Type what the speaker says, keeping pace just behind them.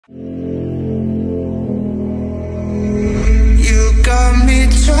You got me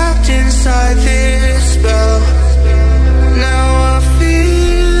trapped inside this spell. Now I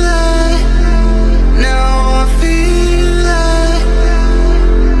feel like, now I feel like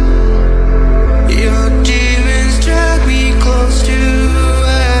your demons drag me close to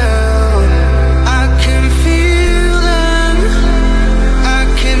hell. I can feel them, I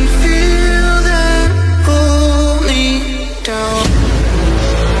can feel them pull me down.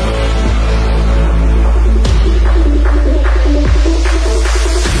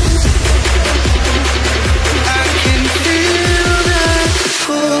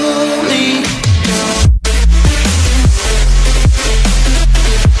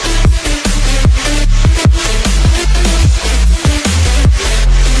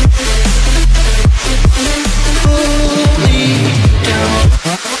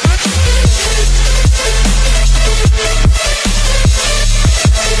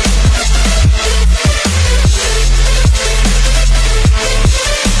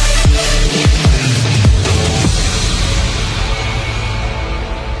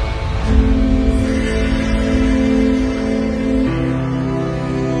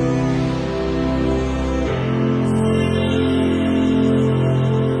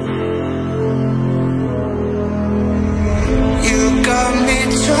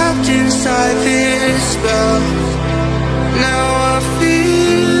 Inside this spell, now I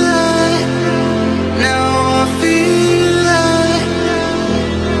feel like, now I feel like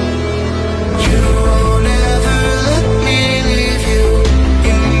you won't ever let me leave you.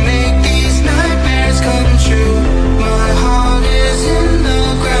 You make these nightmares come true. My heart is in the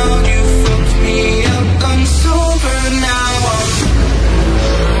ground. You fucked me up, I'm sober now.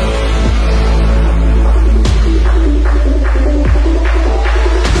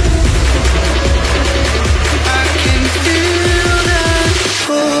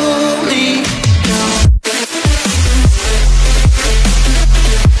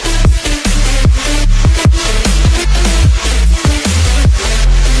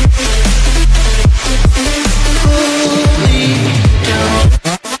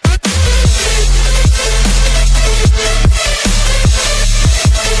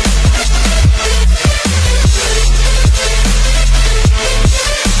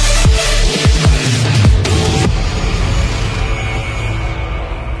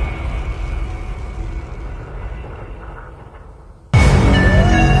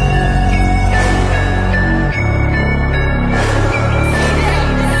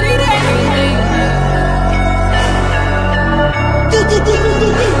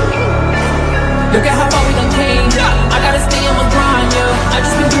 Look at how far we done came. I gotta stay on my grind, yeah. I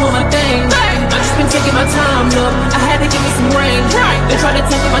just been doing my thing. I just been taking my time, look. I had to give me some rain. They try to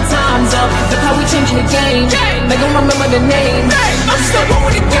tell me my time's up. Look how we changing the game. They gon' remember the name. I'm still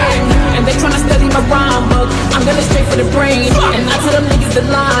going the game. And they tryna study my rhyme book. I'm gonna straight for the brain. And I tell them niggas to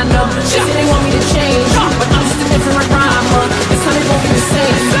line up. They say they want me to change, but I'm just a different rhymer. This time it won't be the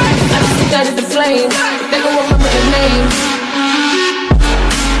same. I just think that is the flame. They gon' remember the name.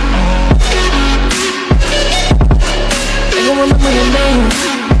 They gon' remember your name.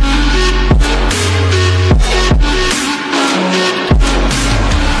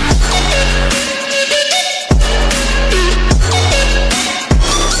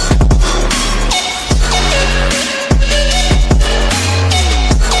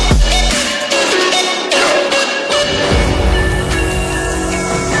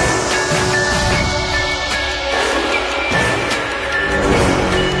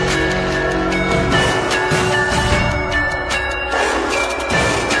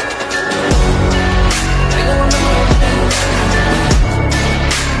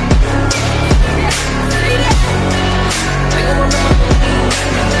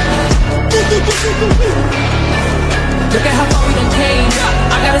 Look at how far we done came.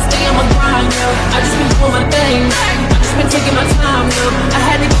 I gotta stay on my grind, yo. I just been doing my thing. I just been taking my time, yo. I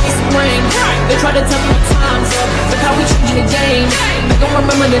had to give me some rain. They try to tell me my time's up. Look how we changing the game. They gon'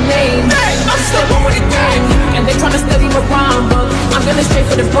 remember the name. I'm still going the game. And they tryna study my rhyme book. I'm gonna straight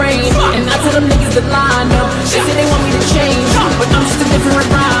for the brain. And I tell them niggas to line up. They say they want me to change, but I'm just a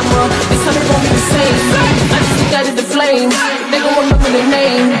different rhymer. This time it won't be the same. I just think that is the flame. They gon' remember the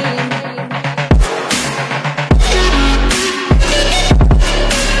name.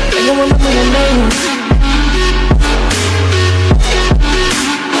 They gon' remember your name.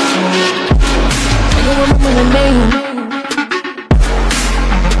 They gon' remember your name.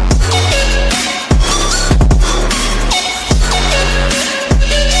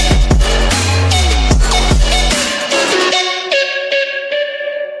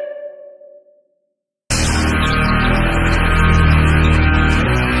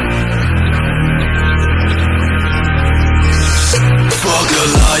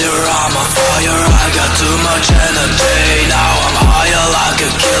 much energy. Now I'm higher like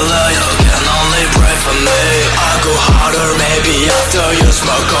a killer, you can only pray for me. I go harder maybe after you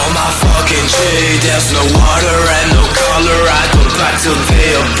smoke all my fucking shit. There's no water and no color, I go back to the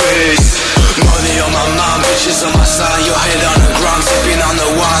abyss. Money on my mind, bitches on my side, your head on the ground, sipping on the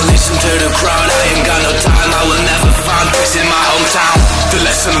wine, listen to the crowd. I ain't got no time, I will never find peace in my hometown. The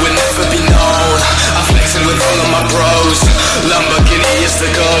lesson will never be known, I'm flexing with all of my bros. Lamborghini is the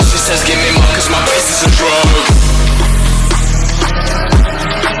goal, she says give me more cause my bass is a drug.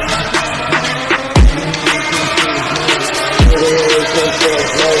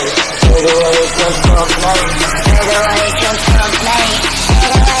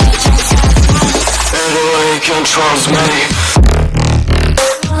 Controls me.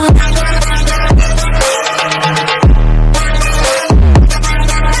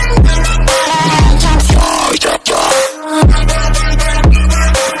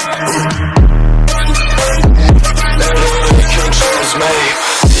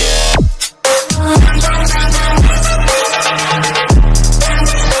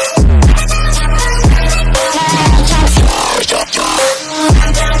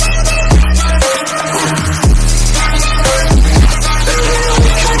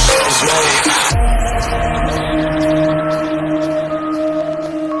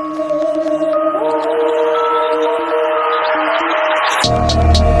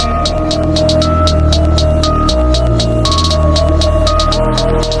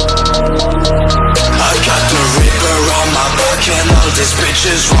 These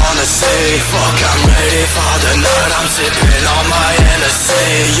bitches wanna say, fuck, I'm ready for the night. I'm sipping on my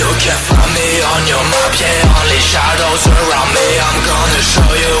Hennessy. You can't find me on your map, yeah, only shadows around me. I'm gonna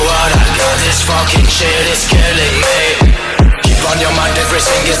show you what I got. This fucking shit is killing me. Keep on your mind,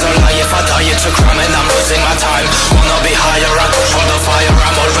 everything is a lie. If I die it's a crime and I'm losing my time. Wanna be higher, I go for the fire.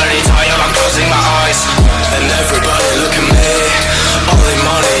 I'm already tired, I'm closing my eyes. And everybody look at me, only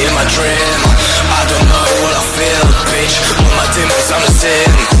money in my dream. I don't know what I feel, bitch. All my demons on the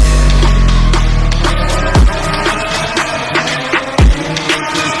scene.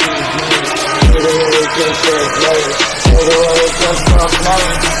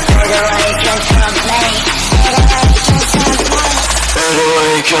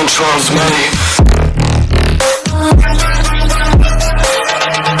 Controls me.